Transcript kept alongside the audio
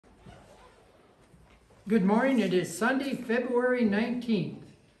Good morning. It is Sunday, February 19th,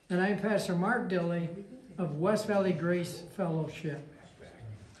 and I'm Pastor Mark Dilley of West Valley Grace Fellowship.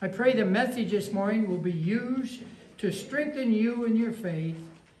 I pray the message this morning will be used to strengthen you in your faith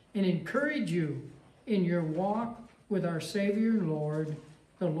and encourage you in your walk with our Savior and Lord,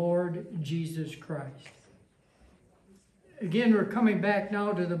 the Lord Jesus Christ. Again, we're coming back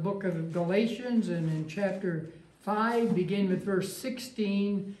now to the book of Galatians, and in chapter 5, beginning with verse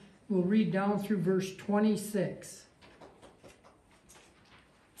 16, we'll read down through verse 26.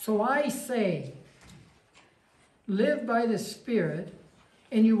 So I say, live by the Spirit,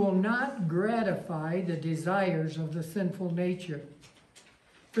 and you will not gratify the desires of the sinful nature.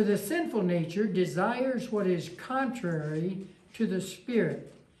 For the sinful nature desires what is contrary to the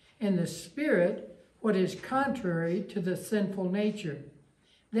Spirit, and the Spirit what is contrary to the sinful nature.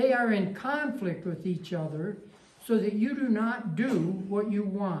 They are in conflict with each other, so that you do not do what you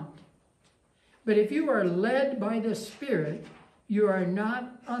want. But if you are led by the Spirit, you are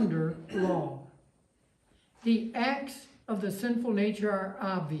not under law. The acts of the sinful nature are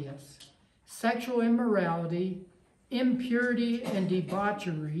obvious: sexual immorality, impurity and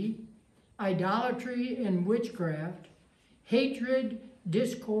debauchery, idolatry and witchcraft, hatred,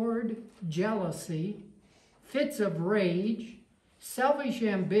 discord, jealousy, fits of rage, selfish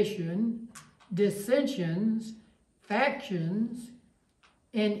ambition, dissensions, factions,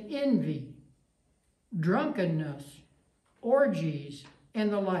 and envy, drunkenness, orgies,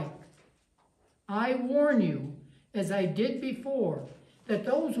 and the like. I warn you, as I did before, that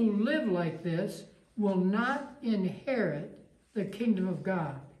those who live like this will not inherit the kingdom of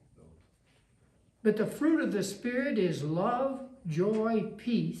God. But the fruit of the Spirit is love, joy,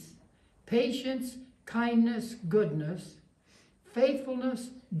 peace, patience, kindness, goodness, faithfulness,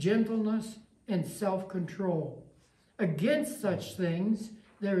 gentleness, and self-control. Against such things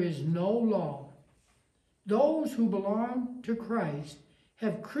there is no law. Those who belong to Christ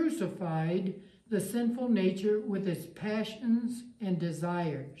have crucified the sinful nature with its passions and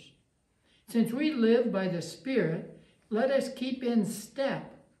desires. Since we live by the Spirit, let us keep in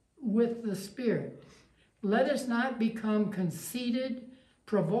step with the Spirit. Let us not become conceited,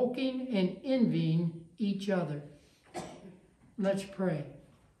 provoking, and envying each other. Let's pray.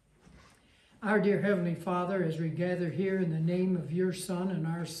 Our dear Heavenly Father, as we gather here in the name of your Son and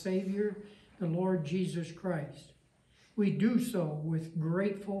our Savior, the Lord Jesus Christ, we do so with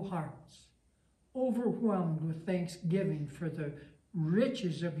grateful hearts, overwhelmed with thanksgiving for the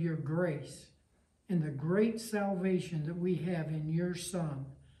riches of your grace and the great salvation that we have in your Son,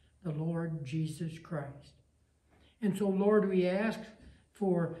 the Lord Jesus Christ. And so, Lord, we ask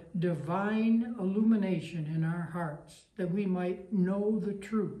for divine illumination in our hearts, that we might know the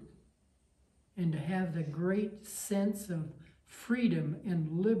truth and to have the great sense of freedom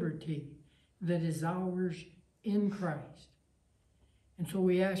and liberty that is ours in Christ. And so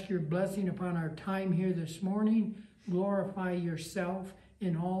we ask your blessing upon our time here this morning. Glorify yourself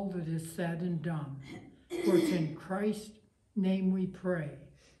in all that is said and done. For it's in Christ's name we pray.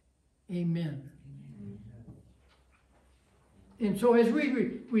 Amen. And so as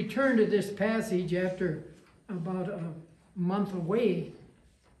we return to this passage after about a month away,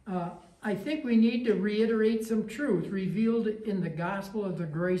 I think we need to reiterate some truth revealed in the gospel of the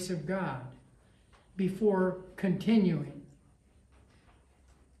grace of God before continuing.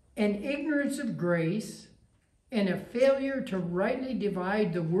 An ignorance of grace and a failure to rightly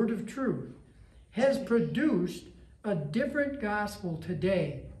divide the word of truth has produced a different gospel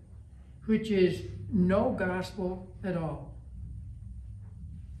today, which is no gospel at all.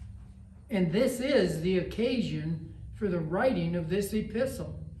 And this is the occasion for the writing of this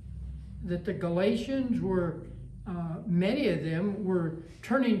epistle, that the Galatians were, many of them were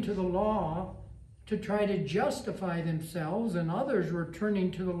turning to the law to try to justify themselves, and others were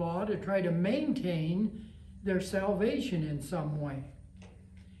turning to the law to try to maintain their salvation in some way.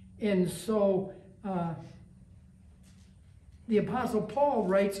 And so the Apostle Paul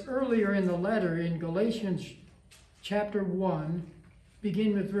writes earlier in the letter in Galatians chapter 1,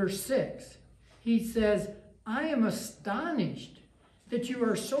 beginning with verse 6. He says, I am astonished that you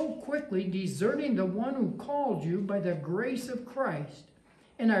are so quickly deserting the one who called you by the grace of Christ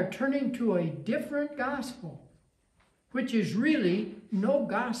and are turning to a different gospel, which is really no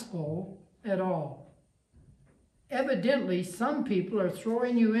gospel at all. Evidently, some people are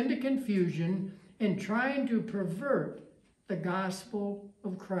throwing you into confusion and trying to pervert the gospel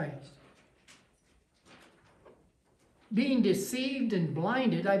of Christ. Being deceived and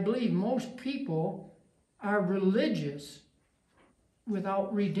blinded, I believe most people are religious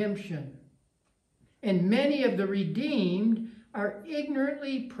without redemption. And many of the redeemed are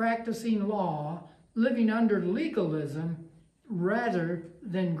ignorantly practicing law living under legalism rather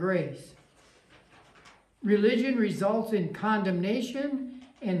than grace. Religion results in condemnation,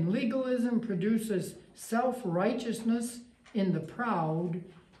 and legalism produces self-righteousness in the proud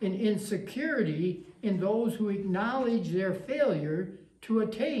and insecurity in those who acknowledge their failure to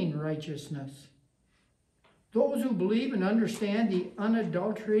attain righteousness. Those who believe and understand the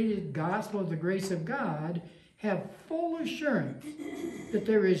unadulterated gospel of the grace of God have full assurance that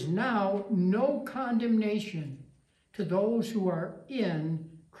there is now no condemnation to those who are in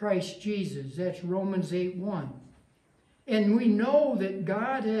Christ Jesus. That's Romans 8:1. And we know that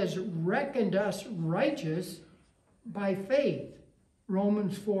God has reckoned us righteous by faith.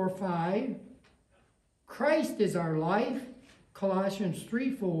 Romans 4:5. Christ is our life, Colossians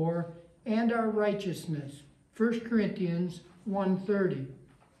 3:4, and our righteousness, 1 Corinthians 1:30.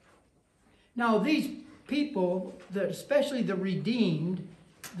 Now these people, especially the redeemed,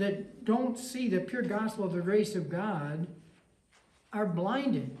 that don't see the pure gospel of the grace of God, are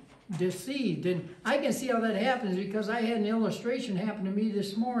blinded, deceived. And I can see how that happens because I had an illustration happen to me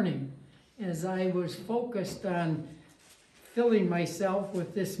this morning as I was focused on filling myself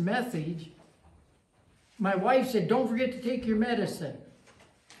with this message. My wife said, don't forget to take your medicine,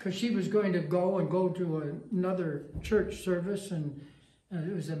 because she was going to go to another church service, and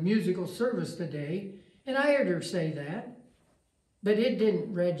it was a musical service today. And I heard her say that, but it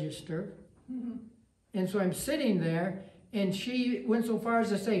didn't register. Mm-hmm. And so I'm sitting there, and she went so far as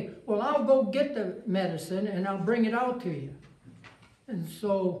to say, well, I'll go get the medicine, and I'll bring it out to you. And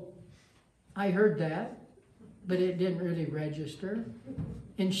so I heard that, but it didn't really register.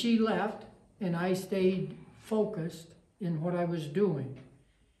 And she left, and I stayed focused in what I was doing.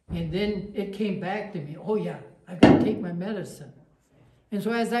 And then it came back to me, oh yeah, I've got to take my medicine. And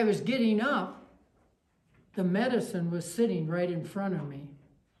so as I was getting up, the medicine was sitting right in front of me,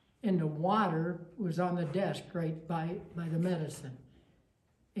 and the water was on the desk right by the medicine.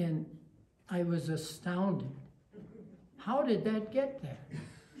 And I was astounded. How did that get there?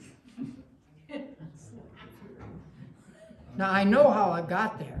 Now, I know how I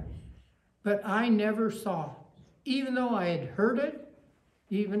got there, but I never saw it. Even though I had heard it,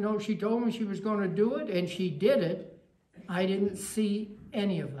 even though she told me she was going to do it, and she did it, I didn't see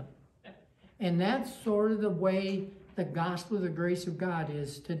any of it. And that's sort of the way the gospel of the grace of God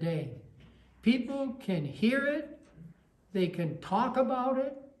is today. People can hear it, they can talk about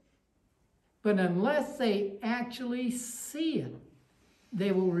it, but unless they actually see it,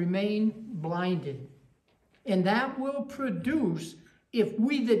 they will remain blinded. And that will produce, if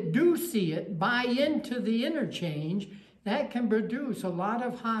we that do see it buy into the interchange, that can produce a lot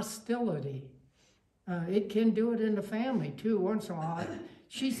of hostility. It can do it in the family too, once in a while.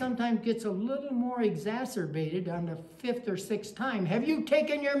 She sometimes gets a little more exacerbated on the 5th or 6th time. Have you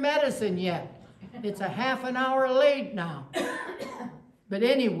taken your medicine yet? It's a half an hour late now. But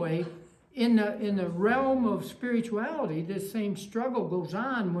anyway, in the realm of spirituality, this same struggle goes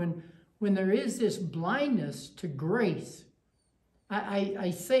on when there is this blindness to grace.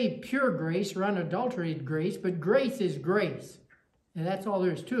 I say pure grace or unadulterated grace, but grace is grace. And that's all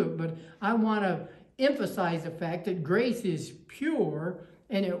there is to it. But I want to emphasize the fact that grace is pure,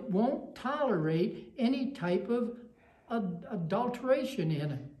 and it won't tolerate any type of adulteration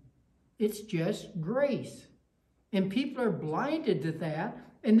in it. It's just grace. And people are blinded to that.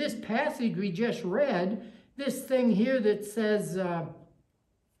 And this passage we just read, this thing here that says,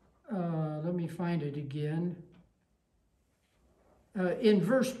 let me find it again. In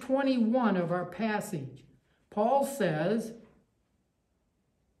verse 21 of our passage, Paul says,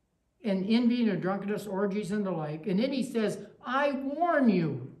 and envying and drunkenness, orgies, and the like. And then he says, I warn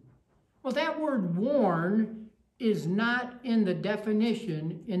you. Well, that word warn is not in the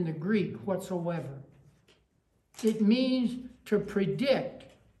definition in the Greek whatsoever. It means to predict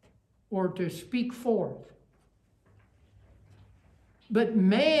or to speak forth. But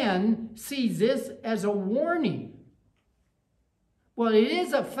man sees this as a warning. Well, it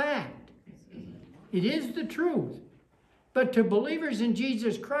is a fact. It is the truth. But to believers in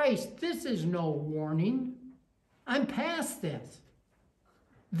Jesus Christ, this is no warning. I'm past this.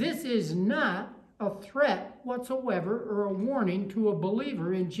 This is not a threat whatsoever or a warning to a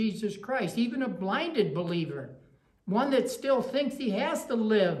believer in Jesus Christ, even a blinded believer, one that still thinks he has to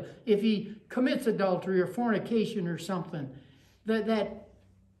live if he commits adultery or fornication or something. That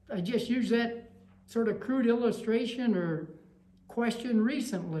I just used that sort of crude illustration or question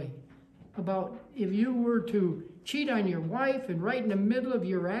recently about if you were to cheat on your wife and right in the middle of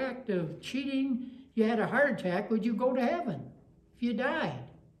your act of cheating, you had a heart attack, would you go to heaven if you died?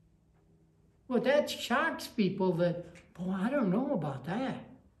 Well, that shocks people that, boy, I don't know about that.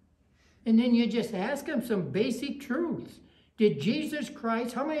 And then you just ask them some basic truths. Did Jesus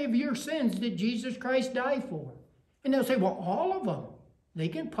Christ, how many of your sins did Jesus Christ die for? And they'll say, well, all of them. They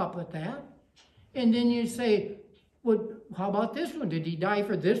can puppet that. And then you say, well, how about this one? Did he die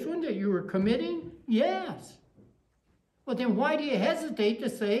for this one that you were committing? Yes. Well, then why do you hesitate to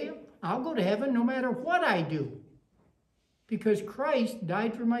say, I'll go to heaven no matter what I do? Because Christ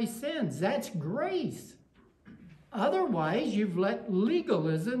died for my sins. That's grace. Otherwise, you've let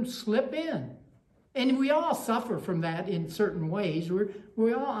legalism slip in. And we all suffer from that in certain ways.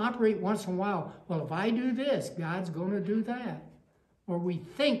 We all operate once in a while. Well, if I do this, God's going to do that. Or we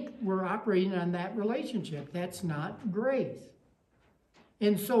think we're operating on that relationship. That's not grace.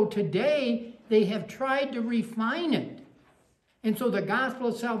 And so today, they have tried to refine it. And so the gospel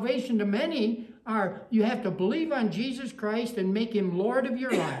of salvation to many are, you have to believe on Jesus Christ and make him Lord of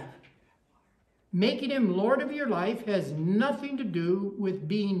your life. Making him Lord of your life has nothing to do with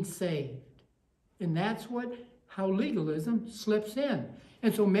being saved. And that's how legalism slips in.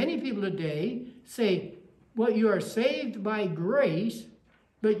 And so many people today say, well, you are saved by grace,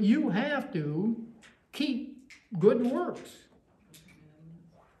 but you have to keep good works.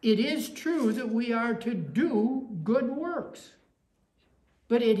 It is true that we are to do good works,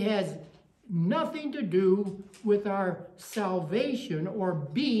 but it has nothing to do with our salvation or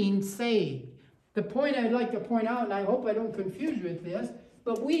being saved. The point I'd like to point out, and I hope I don't confuse you with this,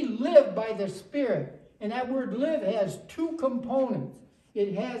 but we live by the Spirit. And that word live has two components.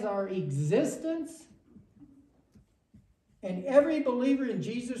 It has our existence, and every believer in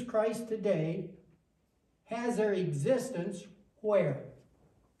Jesus Christ today has their existence where?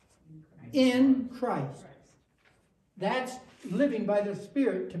 In Christ. That's living by the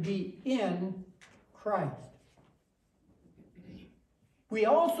Spirit, to be in Christ. We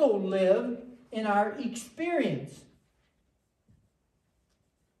also live in our experience.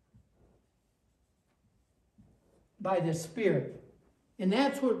 By the Spirit. And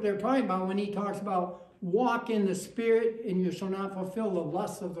that's what they're talking about when he talks about walk in the Spirit and you shall not fulfill the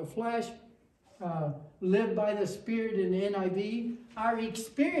lusts of the flesh. Live by the Spirit in the NIV. Our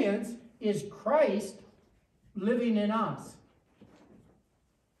experience is Christ living in us.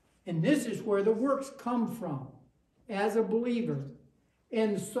 And this is where the works come from as a believer.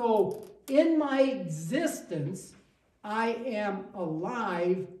 And so in my existence, I am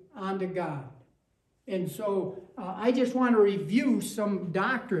alive unto God. And so I just want to review some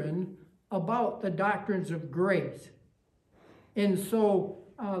doctrine about the doctrines of grace. And so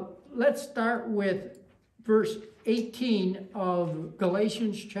let's start with verse 18 of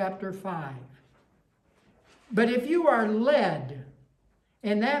Galatians chapter 5. But if you are led,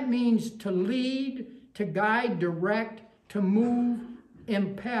 and that means to lead, to guide, direct, to move,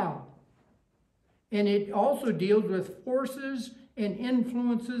 impel. And it also deals with forces and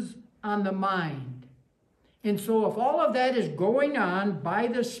influences on the mind. And so if all of that is going on by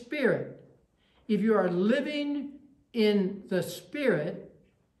the Spirit, if you are living in the Spirit,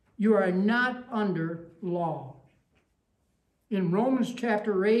 you are not under law. In Romans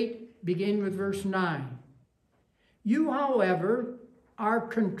chapter 8, beginning with verse 9. You, however, are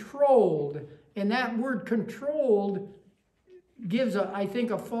controlled. And that word controlled gives, I think,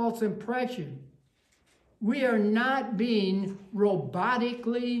 a false impression. We are not being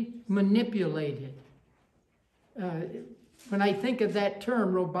robotically manipulated. When I think of that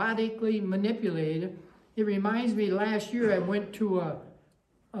term, robotically manipulated, it reminds me last year I went to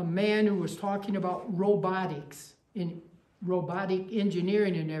a man who was talking about robotics, in robotic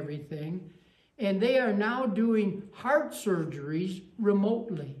engineering and everything, and they are now doing heart surgeries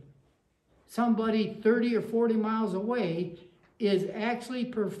remotely. Somebody 30 or 40 miles away is actually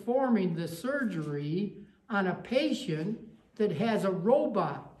performing the surgery on a patient that has a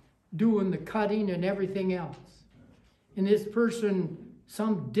robot doing the cutting and everything else. And this person,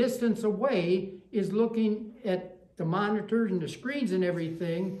 some distance away, is looking at the monitors and the screens and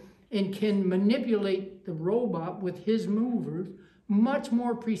everything and can manipulate the robot with his movers much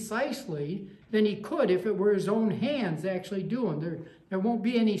more precisely than he could if it were his own hands actually doing. There won't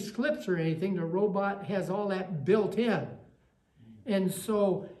be any slips or anything. The robot has all that built in. And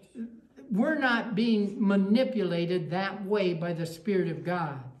so we're not being manipulated that way by the Spirit of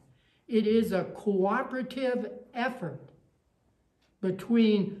God. It is a cooperative effort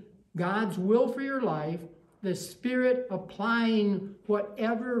between God's will for your life, the Spirit applying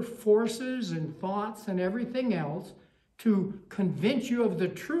whatever forces and thoughts and everything else to convince you of the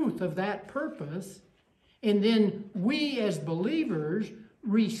truth of that purpose, and then we as believers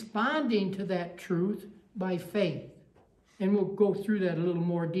responding to that truth by faith. And we'll go through that a little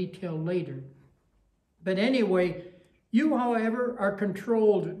more detail later. But anyway, You, however, are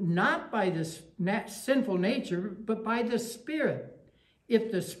controlled not by this sinful nature, but by the Spirit, if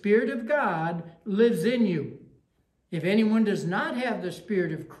the Spirit of God lives in you. If anyone does not have the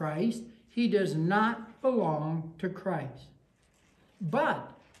Spirit of Christ, he does not belong to Christ.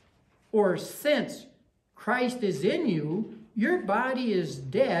 But, or since Christ is in you, your body is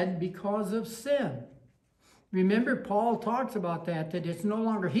dead because of sin. Remember, Paul talks about that it's no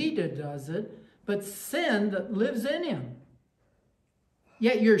longer he that does it, but sin that lives in him.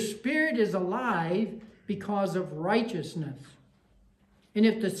 Yet your spirit is alive because of righteousness. And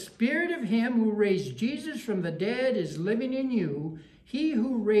if the Spirit of him who raised Jesus from the dead is living in you, he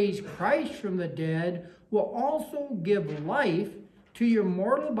who raised Christ from the dead will also give life to your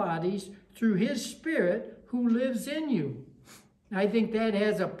mortal bodies through his Spirit who lives in you. I think that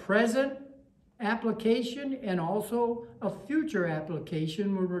has a present application and also a future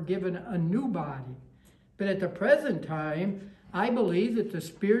application when we're given a new body. But at the present time, I believe that the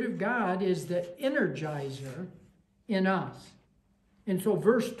Spirit of God is the energizer in us. And so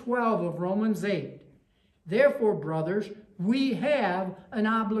verse 12 of Romans 8, therefore, brothers, we have an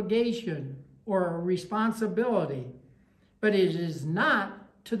obligation or a responsibility, but it is not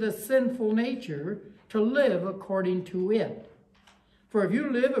to the sinful nature to live according to it. For if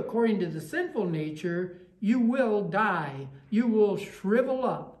you live according to the sinful nature, you will die. You will shrivel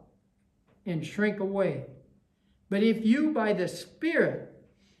up and shrink away. But if by the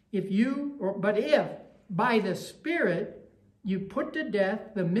Spirit you put to death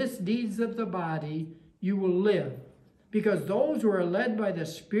the misdeeds of the body, you will live. Because those who are led by the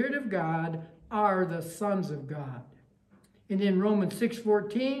Spirit of God are the sons of God. And in Romans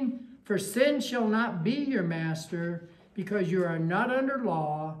 6:14, for sin shall not be your master, because you are not under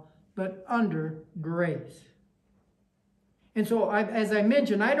law, but under grace. And so, as I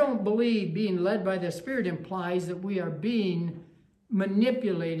mentioned, I don't believe being led by the Spirit implies that we are being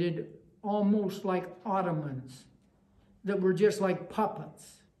manipulated almost like ottomans, that we're just like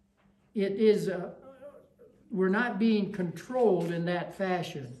puppets. It is, we're not being controlled in that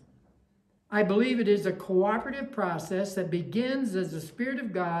fashion. I believe it is a cooperative process that begins as the Spirit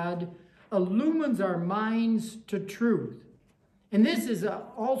of God illumines our minds to truth. And this is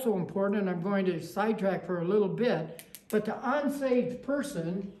also important, and I'm going to sidetrack for a little bit, but the unsaved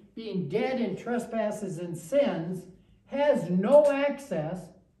person, being dead in trespasses and sins, has no access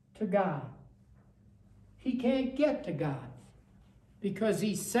to God. He can't get to God because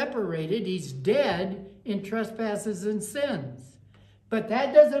he's separated, he's dead in trespasses and sins. But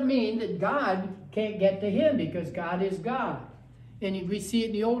that doesn't mean that God can't get to him, because God is God. And we see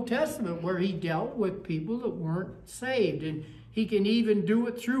it in the Old Testament where he dealt with people that weren't saved. And he can even do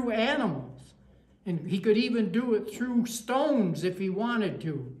it through animals. And he could even do it through stones if he wanted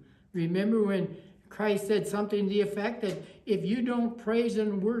to. Remember when Christ said something to the effect that if you don't praise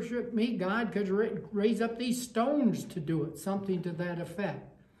and worship me, God could raise up these stones to do it. Something to that effect.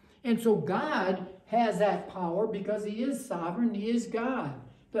 And so God has that power because he is sovereign, he is God.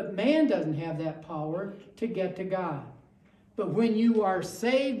 But man doesn't have that power to get to God. But when you are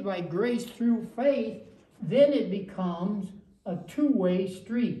saved by grace through faith, then it becomes a two-way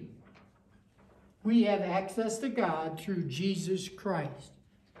street. We have access to God through Jesus Christ,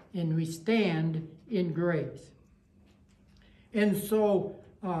 and we stand in grace. And so,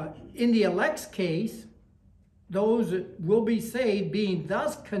 in the elect's case, those that will be saved, being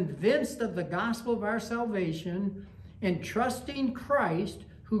thus convinced of the gospel of our salvation and trusting Christ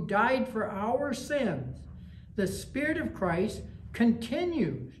who died for our sins, the Spirit of Christ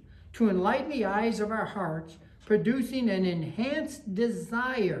continues to enlighten the eyes of our hearts, producing an enhanced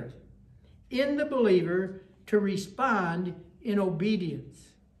desire in the believer to respond in obedience.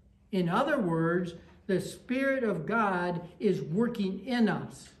 In other words, the Spirit of God is working in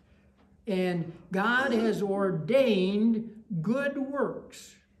us. And God has ordained good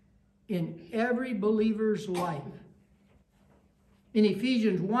works in every believer's life. In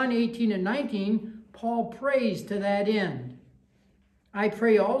Ephesians 1:18 and 19, Paul prays to that end. I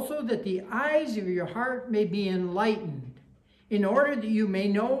pray also that the eyes of your heart may be enlightened, in order that you may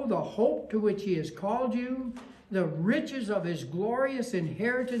know the hope to which he has called you, the riches of his glorious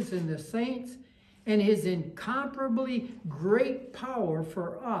inheritance in the saints, and his incomparably great power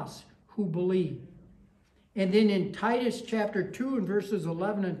for us who believe. And then in Titus chapter 2 and verses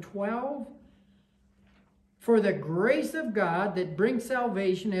 11 and 12, for the grace of God that brings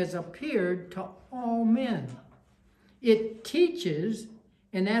salvation has appeared to all men. It teaches,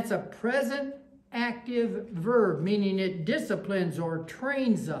 and that's a present active verb, meaning it disciplines or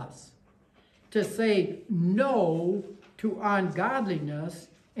trains us to say no to ungodliness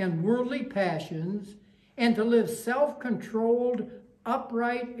and worldly passions, and to live self-controlled,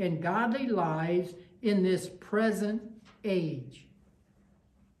 upright, and godly lives in this present age.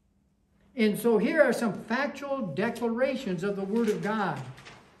 And so here are some factual declarations of the Word of God.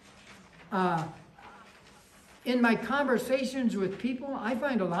 In my conversations with people, I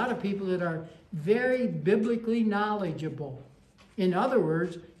find a lot of people that are very biblically knowledgeable. In other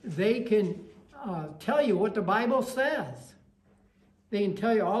words, they can tell you what the Bible says. They can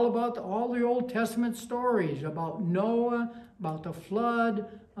tell you all about all the Old Testament stories, about Noah, about the flood,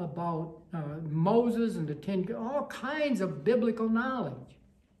 about Moses and the all kinds of biblical knowledge.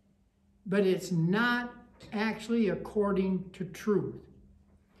 But it's not actually according to truth.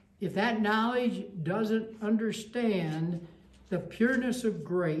 If that knowledge doesn't understand the pureness of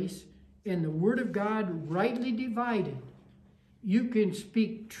grace and the Word of God rightly divided, you can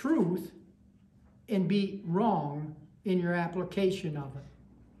speak truth and be wrong in your application of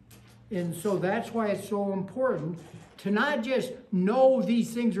it. And so that's why it's so important to not just know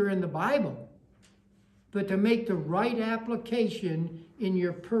these things are in the Bible, but to make the right application in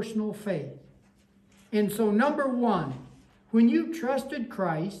your personal faith. And so number one, when you trusted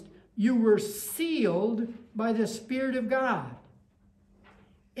Christ, you were sealed by the Spirit of God.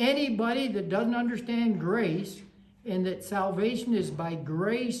 Anybody that doesn't understand grace and that salvation is by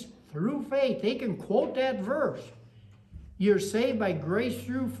grace through faith, they can quote that verse. You're saved by grace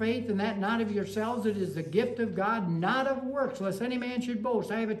through faith, and that not of yourselves. It is the gift of God, not of works, lest any man should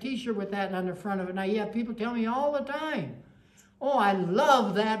boast. I have a t-shirt with that on the front of it. Now, yeah, people tell me all the time, oh, I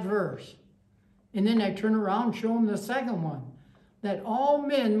love that verse. And then I turn around and show them the second one, that all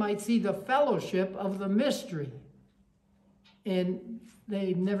men might see the fellowship of the mystery. And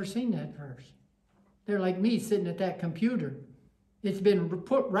they've never seen that verse. They're like me sitting at that computer. It's been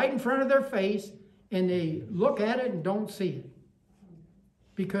put right in front of their face, and they look at it and don't see it.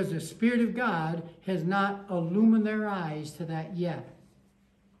 Because the Spirit of God has not illumined their eyes to that yet.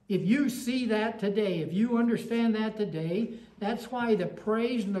 If you see that today, if you understand that today, that's why the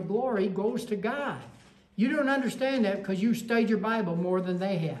praise and the glory goes to God. You don't understand that because you studied your Bible more than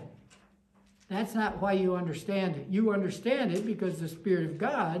they have. That's not why you understand it. You understand it because the Spirit of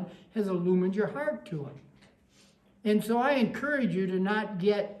God has illumined your heart to it. And so I encourage you to not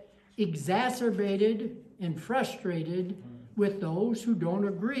get exacerbated and frustrated with those who don't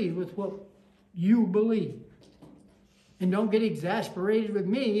agree with what you believe. And don't get exasperated with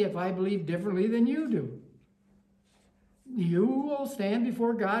me if I believe differently than you do. You will stand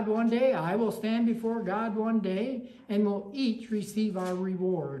before God one day, I will stand before God one day, and we'll each receive our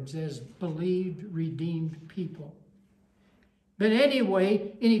rewards as believed, redeemed people. But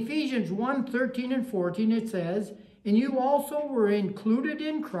anyway, in Ephesians 1:13 and 14 it says, and you also were included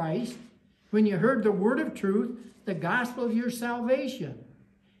in Christ when you heard the word of truth, the gospel of your salvation.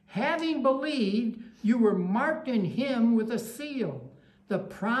 Having believed, you were marked in him with a seal, the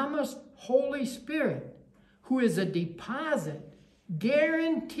promised Holy Spirit, who is a deposit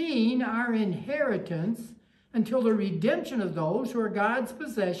guaranteeing our inheritance until the redemption of those who are God's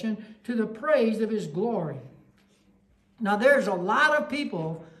possession to the praise of his glory. Now there's a lot of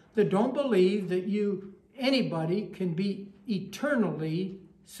people that don't believe that anybody can be eternally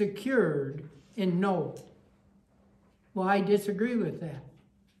secured in Noah. Well, I disagree with that.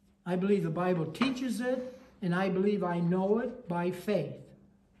 I believe the Bible teaches it, and I believe I know it by faith.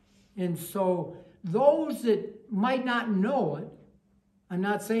 And so those that might not know it, I'm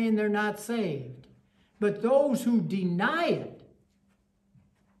not saying they're not saved, but those who deny it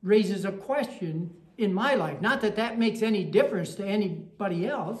raises a question in my life. Not that that makes any difference to anybody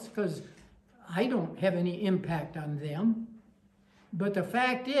else, because I don't have any impact on them. But the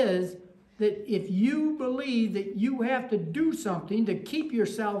fact is that if you believe that you have to do something to keep your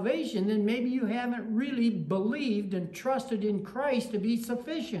salvation, then maybe you haven't really believed and trusted in Christ to be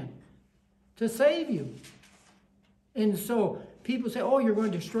sufficient to save you. And so people say, oh, you're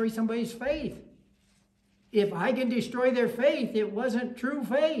going to destroy somebody's faith. If I can destroy their faith, it wasn't true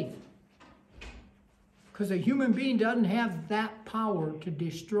faith. Because a human being doesn't have that power to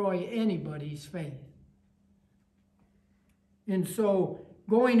destroy anybody's faith. And so,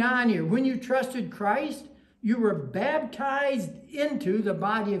 going on here, when you trusted Christ, you were baptized into the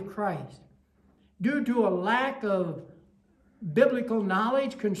body of Christ. Due to a lack of biblical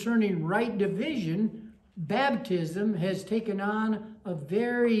knowledge concerning right division, baptism has taken on a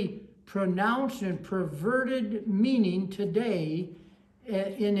very pronounced and perverted meaning today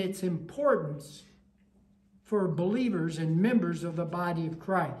in its importance for believers and members of the body of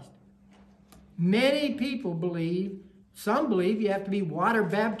Christ. Many people believe, some believe you have to be water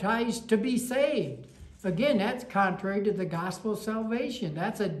baptized to be saved. Again, that's contrary to the gospel of salvation.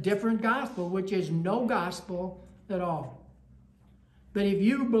 That's a different gospel, which is no gospel at all. But if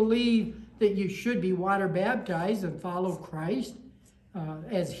you believe that you should be water baptized and follow Christ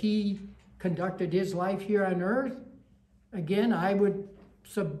as he conducted his life here on earth, again, I would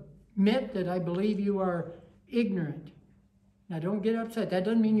submit that I believe you are ignorant. Now, don't get upset. That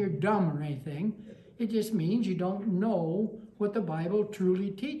doesn't mean you're dumb or anything. It just means you don't know what the Bible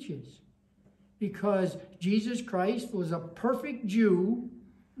truly teaches. Because Jesus Christ was a perfect Jew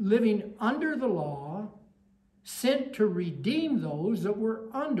living under the law, sent to redeem those that were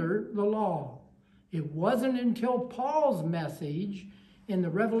under the law. It wasn't until Paul's message and the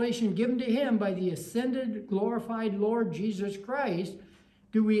revelation given to him by the ascended, glorified Lord Jesus Christ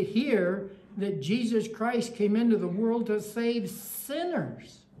do we hear that Jesus Christ came into the world to save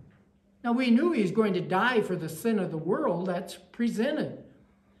sinners. Now, we knew he was going to die for the sin of the world. That's presented.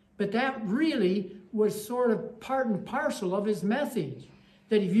 But that really was sort of part and parcel of his message.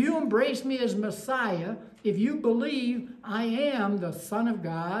 That if you embrace me as Messiah, if you believe I am the Son of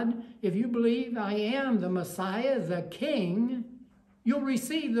God, if you believe I am the Messiah, the King, you'll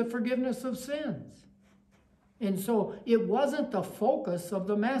receive the forgiveness of sins. And so it wasn't the focus of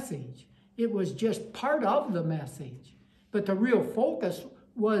the message. It was just part of the message. But the real focus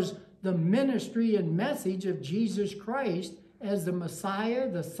was the ministry and message of Jesus Christ as the Messiah,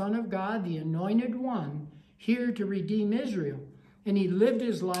 the Son of God, the Anointed One, here to redeem Israel. And he lived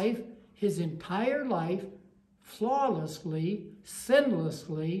his life, his entire life, flawlessly,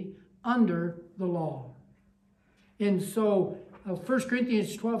 sinlessly, under the law. And so 1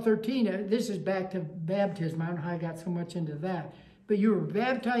 Corinthians 12:13, this is back to baptism. I don't know how I got so much into that. But you were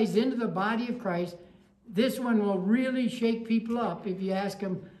baptized into the body of Christ. This one will really shake people up if you ask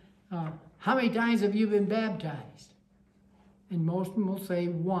them, how many times have you been baptized? And most of them will say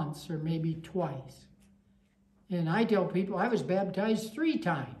once or maybe twice. And I tell people I was baptized 3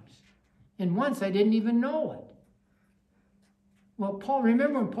 times. And once I didn't even know it. Well,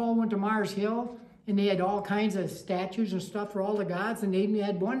 remember when Paul went to Mars Hill and they had all kinds of statues and stuff for all the gods, and they even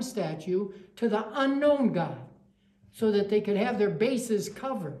had one statue to the unknown God so that they could have their bases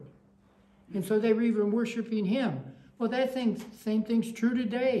covered. And so they were even worshiping him. Well, same thing's true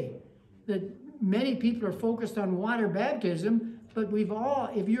today. That many people are focused on water baptism, but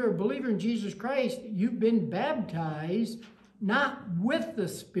if you're a believer in Jesus Christ, you've been baptized not with the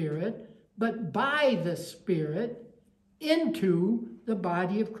Spirit, but by the Spirit into the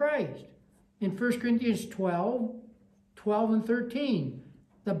body of Christ. In 1 Corinthians 12 and 13,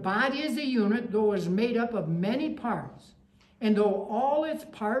 the body is a unit, though it is made up of many parts. And though all its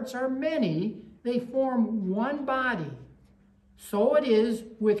parts are many, they form one body. So it is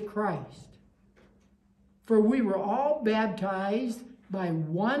with Christ. For we were all baptized by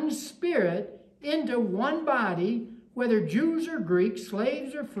one Spirit into one body, whether Jews or Greeks,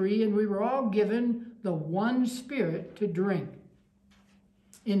 slaves or free, and we were all given the one Spirit to drink.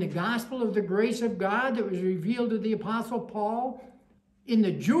 In the gospel of the grace of God that was revealed to the Apostle Paul, in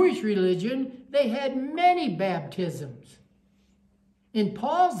the Jewish religion, they had many baptisms. In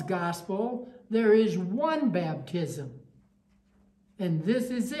Paul's gospel, there is one baptism. And this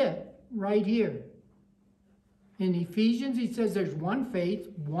is it, right here. In Ephesians, he says there's one faith,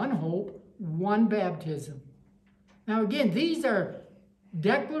 one hope, one baptism. Now again, these are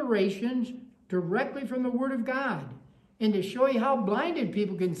declarations directly from the Word of God. And to show you how blinded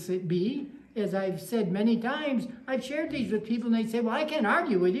people can be, as I've said many times, I've shared these with people and they say, well, I can't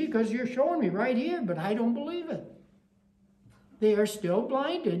argue with you because you're showing me right here, but I don't believe it. They are still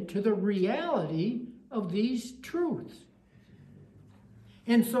blinded to the reality of these truths.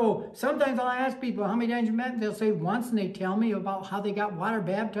 And so sometimes I'll ask people, how many times you met? They'll say once, and they tell me about how they got water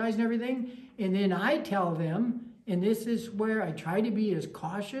baptized and everything. And then I tell them, and this is where I try to be as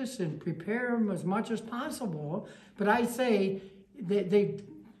cautious and prepare them as much as possible. But I say that they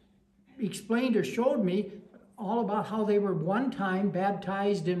explained or showed me all about how they were one time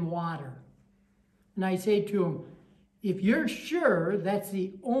baptized in water. And I say to them, if you're sure that's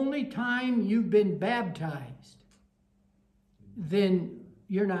the only time you've been baptized, then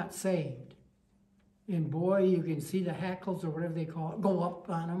you're not saved. And boy, you can see the hackles or whatever they call it go up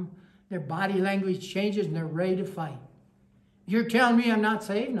on them. Their body language changes and they're ready to fight. You're telling me I'm not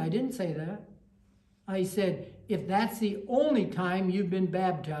saved? And I didn't say that. I said, if that's the only time you've been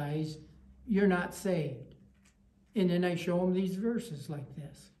baptized, you're not saved. And then I show them these verses like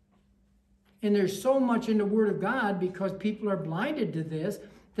this. And there's so much in the Word of God because people are blinded to this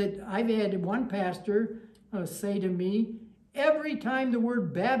that I've had one pastor say to me, every time the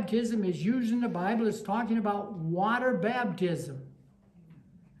word baptism is used in the Bible, it's talking about water baptism.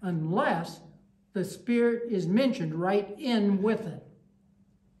 Unless the Spirit is mentioned right in with it.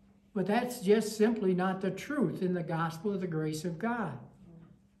 But that's just simply not the truth in the gospel of the grace of God.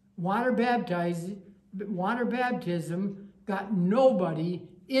 Water baptism got nobody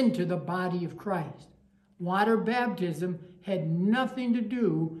into the body of Christ. Water baptism had nothing to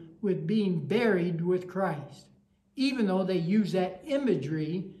do with being buried with Christ. Even though they use that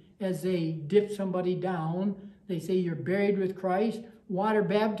imagery as they dip somebody down, they say you're buried with Christ. Water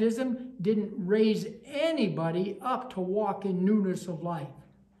baptism didn't raise anybody up to walk in newness of life.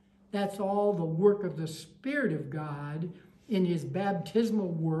 That's all the work of the Spirit of God in his baptismal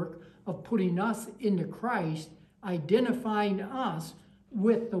work of putting us into Christ, identifying us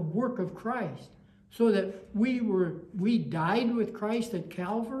with the work of Christ. So that we died with Christ at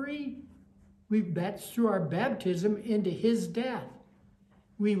Calvary. That's through our baptism into his death.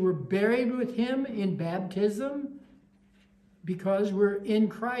 We were buried with him in baptism. Because we're in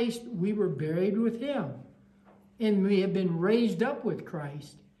Christ, we were buried with him. And we have been raised up with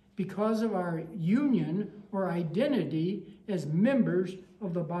Christ because of our union or identity as members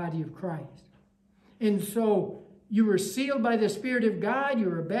of the body of Christ. And so you were sealed by the Spirit of God, you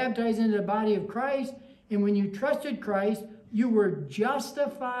were baptized into the body of Christ, and when you trusted Christ, you were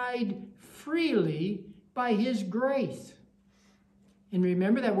justified freely by his grace. And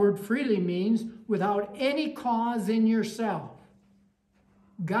remember, that word freely means without any cause in yourself.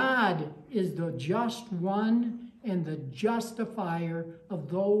 God is the just one and the justifier of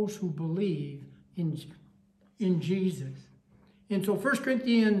those who believe in Jesus. And so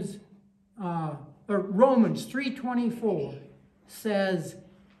Romans 3:24 says,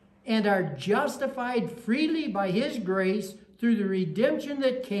 and are justified freely by his grace through the redemption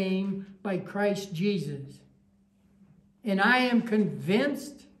that came by Christ Jesus. And I am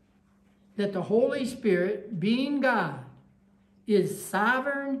convinced that the Holy Spirit, being God, is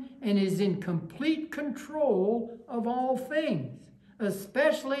sovereign and is in complete control of all things,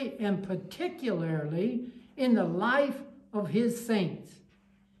 especially and particularly in the life of his saints.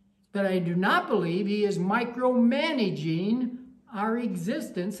 But I do not believe he is micromanaging our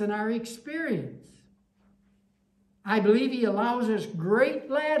existence and our experience. I believe he allows us great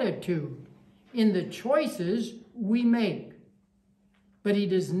latitude in the choices we make. But he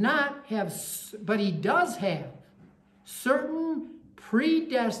does have certain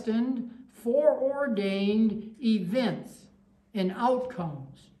predestined, foreordained events and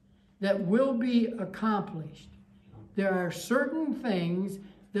outcomes that will be accomplished. There are certain things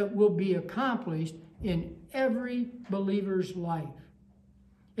that will be accomplished in every believer's life.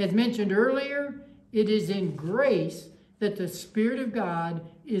 As mentioned earlier, it is in grace that the Spirit of God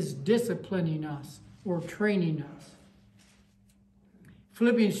is disciplining us or training us.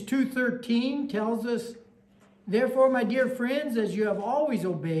 Philippians 2:13 tells us, therefore, my dear friends, as you have always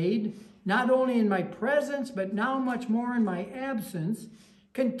obeyed, not only in my presence, but now much more in my absence,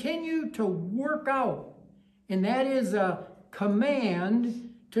 continue to work out. And that is a command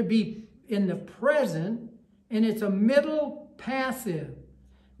to be in the present, and it's a middle passive.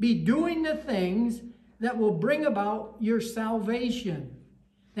 Be doing the things that will bring about your salvation.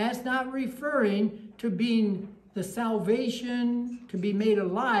 That's not referring to being the salvation to be made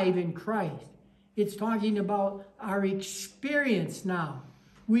alive in Christ. It's talking about our experience now.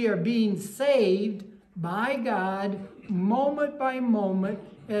 We are being saved by God moment by moment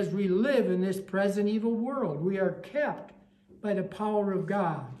as we live in this present evil world. We are kept by the power of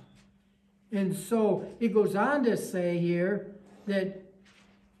God. And so it goes on to say here that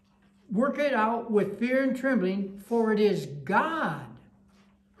work it out with fear and trembling, for it is God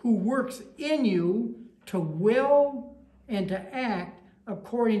who works in you to will and to act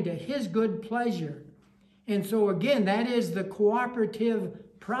according to his good pleasure. And so again, that is the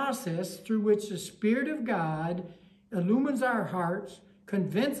cooperative process through which the Spirit of God illumines our hearts,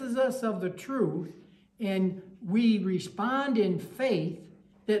 convinces us of the truth, and we respond in faith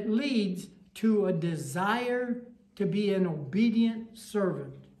that leads to a desire to be an obedient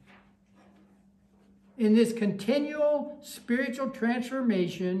servant. And this continual spiritual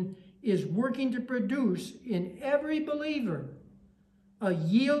transformation is working to produce in every believer a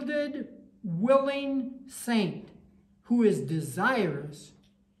yielded, willing saint who is desirous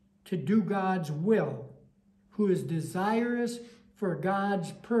to do God's will, who is desirous for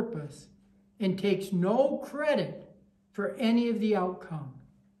God's purpose, and takes no credit for any of the outcome,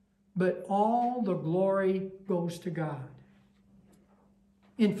 but all the glory goes to God.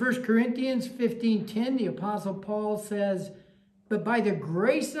 In 1 Corinthians 15:10, the Apostle Paul says, but by the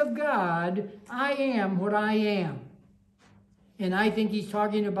grace of God, I am what I am. And I think he's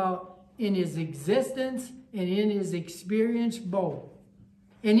talking about in his existence and in his experience both.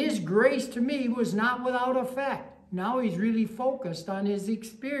 And his grace to me was not without effect. Now he's really focused on his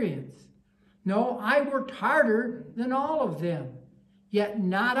experience. No, I worked harder than all of them. Yet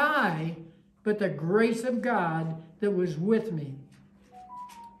not I, but the grace of God that was with me.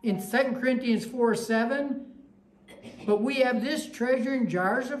 In 2 Corinthians 4:7, but we have this treasure in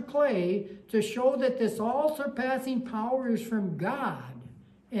jars of clay to show that this all-surpassing power is from God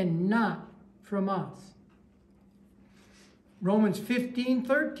and not from us. Romans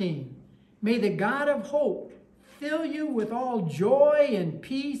 15:13, may the God of hope fill you with all joy and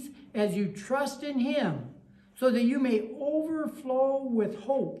peace as you trust in him, so that you may overflow with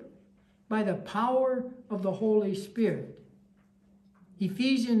hope by the power of the Holy Spirit.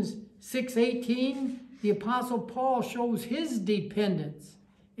 Ephesians 6:18, the Apostle Paul shows his dependence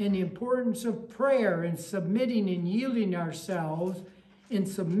and the importance of prayer and submitting and yielding ourselves in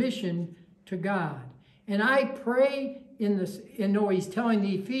submission to God. And I pray in this, and no, he's telling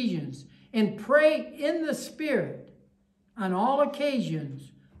the Ephesians, and pray in the Spirit on all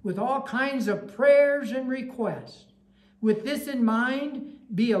occasions with all kinds of prayers and requests. With this in mind,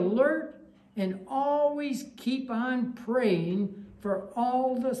 be alert and always keep on praying for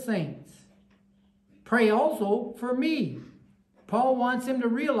all the saints. Pray also for me. Paul wants him to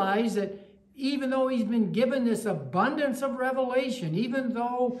realize that even though he's been given this abundance of revelation, even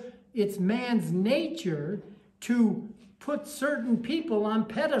though it's man's nature to put certain people on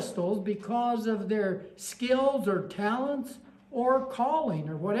pedestals because of their skills or talents or calling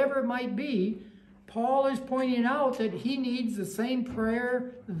or whatever it might be, Paul is pointing out that he needs the same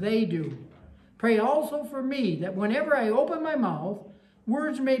prayer they do. Pray also for me that whenever I open my mouth,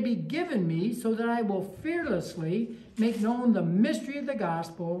 words may be given me so that I will fearlessly make known the mystery of the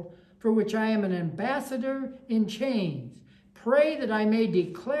gospel, for which I am an ambassador in chains. Pray that I may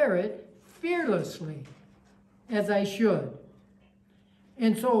declare it fearlessly, as I should.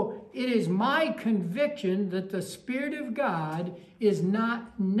 And so it is my conviction that the Spirit of God is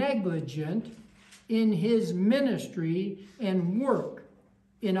not negligent in his ministry and work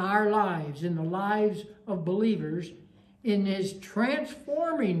in our lives, in the lives of believers, in his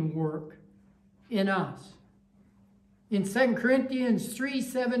transforming work in us. In 2 Corinthians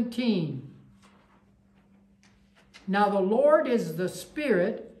 3:17, now the Lord is the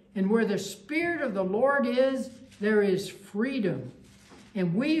Spirit, and where the Spirit of the Lord is, there is freedom.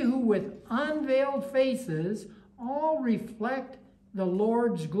 And we who with unveiled faces all reflect the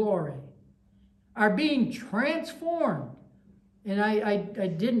Lord's glory are being transformed. And I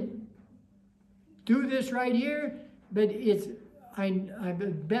didn't do this right here, but it's I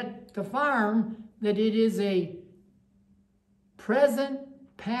bet the farm that it is a present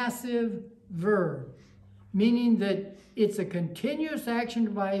passive verb, meaning that it's a continuous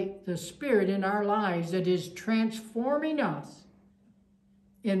action by the Spirit in our lives that is transforming us,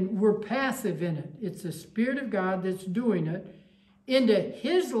 and we're passive in it. It's the Spirit of God that's doing it into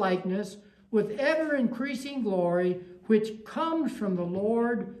his likeness with ever-increasing glory, which comes from the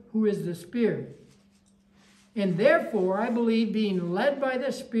Lord who is the Spirit. And therefore, I believe being led by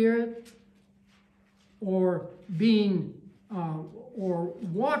the Spirit or being or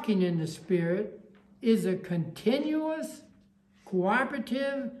walking in the Spirit is a continuous,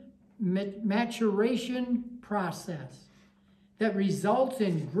 cooperative maturation process that results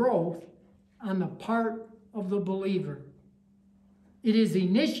in growth on the part of the believer. It is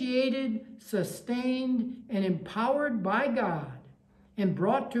initiated, sustained, and empowered by God and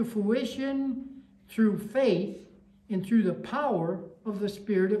brought to fruition through faith and through the power of the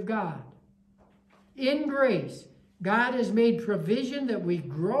Spirit of God. In grace, God has made provision that we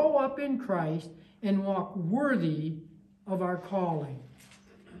grow up in Christ and walk worthy of our calling.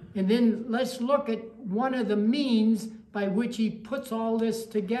 And then let's look at one of the means by which he puts all this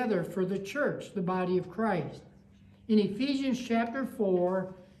together for the church, the body of Christ. In Ephesians chapter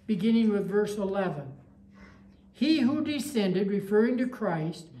 4, beginning with verse 11. He who descended, referring to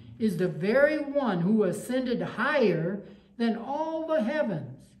Christ, is the very one who ascended higher than all the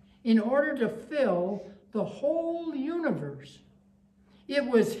heavens in order to fill the whole universe. It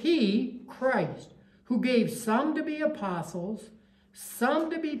was he, Christ, who gave some to be apostles, some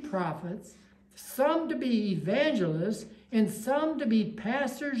to be prophets, some to be evangelists, and some to be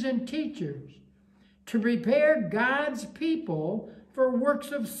pastors and teachers, to prepare God's people for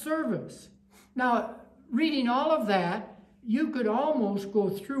works of service. Now, reading all of that, you could almost go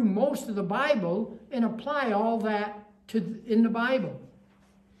through most of the Bible and apply all that in the Bible.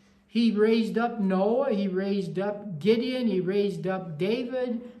 He raised up Noah, he raised up Gideon, he raised up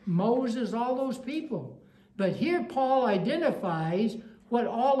David, Moses, all those people. But here Paul identifies what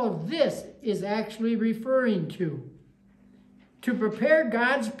all of this is actually referring to. to prepare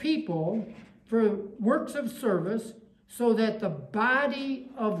God's people for works of service so that the body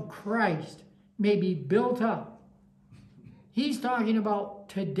of Christ may be built up. He's talking about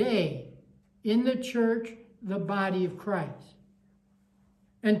today in the church, the body of Christ.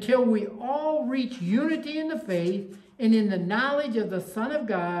 Until we all reach unity in the faith and in the knowledge of the Son of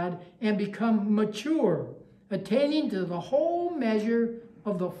God and become mature, attaining to the whole measure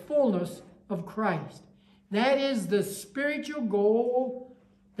of the fullness of Christ. That is the spiritual goal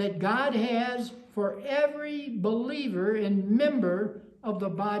that God has for every believer and member of the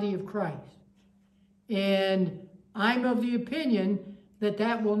body of Christ. And I'm of the opinion that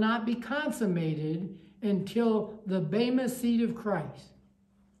that will not be consummated until the Bema seat of Christ,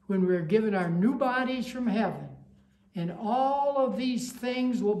 when we're given our new bodies from heaven, and all of these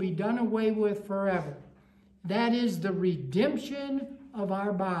things will be done away with forever. That is the redemption of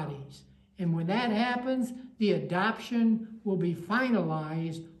our bodies. And when that happens, the adoption will be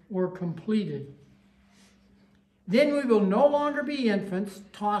finalized or completed. Then we will no longer be infants,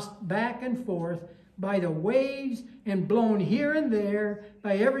 tossed back and forth by the waves and blown here and there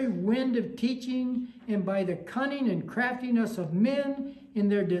by every wind of teaching and by the cunning and craftiness of men in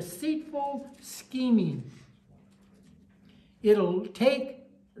their deceitful scheming. It'll take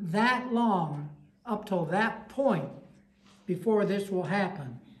that long up till that point before this will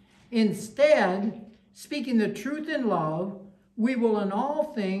happen. Instead, speaking the truth in love, we will in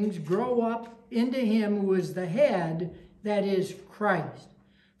all things grow up into him who is the head, that is Christ.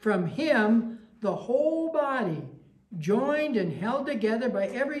 From him, the whole body, joined and held together by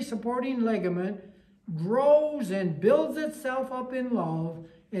every supporting ligament, grows and builds itself up in love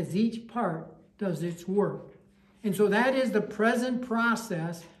as each part does its work. And so that is the present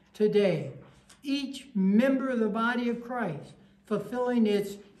process today. Each member of the body of Christ, fulfilling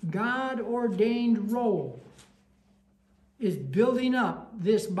its God-ordained role, is building up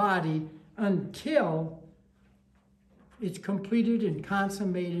this body until it's completed and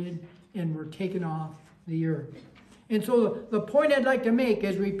consummated and we're taken off the earth. And so the point I'd like to make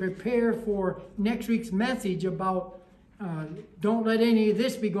as we prepare for next week's message about don't let any of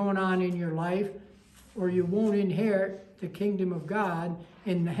this be going on in your life, or you won't inherit the kingdom of God,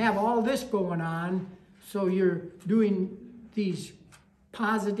 and have all this going on, so you're doing these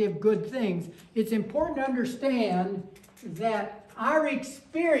positive, good things. It's important to understand that our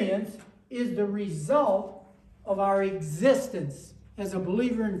experience is the result of our existence as a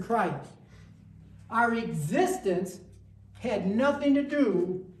believer in Christ. Our existence had nothing to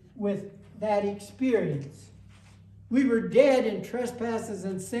do with that experience. We were dead in trespasses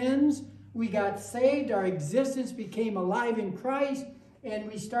and sins. We got saved. Our existence became alive in Christ,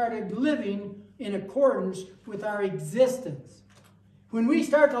 and we started living in accordance with our existence. When we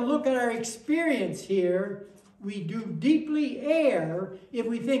start to look at our experience here, we do deeply err if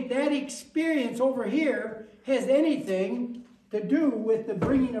we think that experience over here has anything to do with the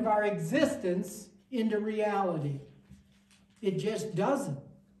bringing of our existence into reality. It just doesn't.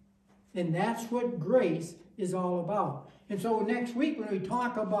 And that's what grace is all about. And so next week when we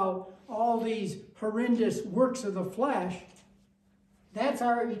talk about all these horrendous works of the flesh, that's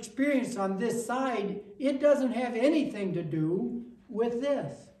our experience on this side. It doesn't have anything to do with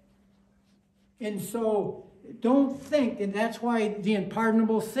this. And so don't think, and that's why the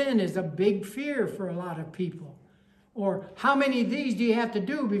unpardonable sin is a big fear for a lot of people. Or how many of these do you have to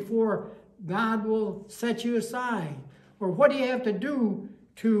do before God will set you aside? Or what do you have to do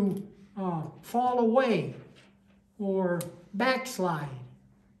to fall away or backslide?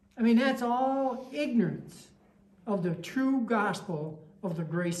 I mean, that's all ignorance of the true gospel of the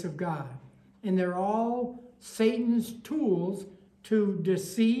grace of God. And they're all Satan's tools to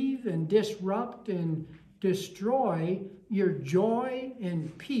deceive and disrupt and destroy your joy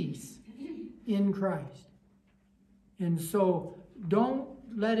and peace in Christ. And so don't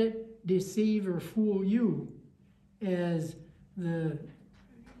let it deceive or fool you as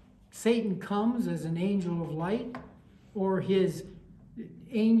Satan comes as an angel of light, or his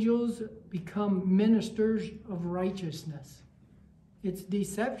angels become ministers of righteousness. It's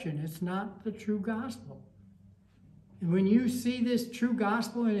deception. It's not the true gospel. And when you see this true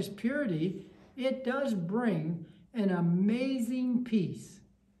gospel in its purity, it does bring an amazing peace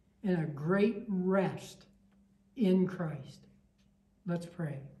and a great rest in Christ. Let's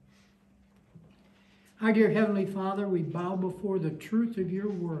pray. Our dear Heavenly Father, we bow before the truth of your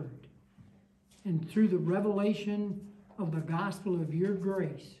word, and through the revelation of the gospel of your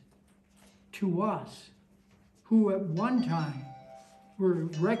grace to us, who at one time were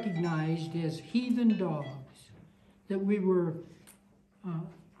recognized as heathen dogs, that we were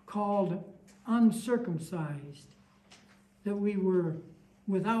called uncircumcised, that we were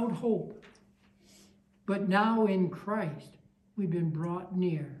without hope. But now in Christ, we've been brought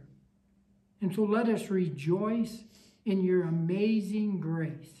near. And so let us rejoice in your amazing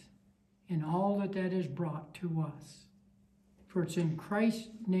grace and all that has brought to us. For it's in Christ's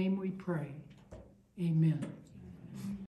name we pray. Amen.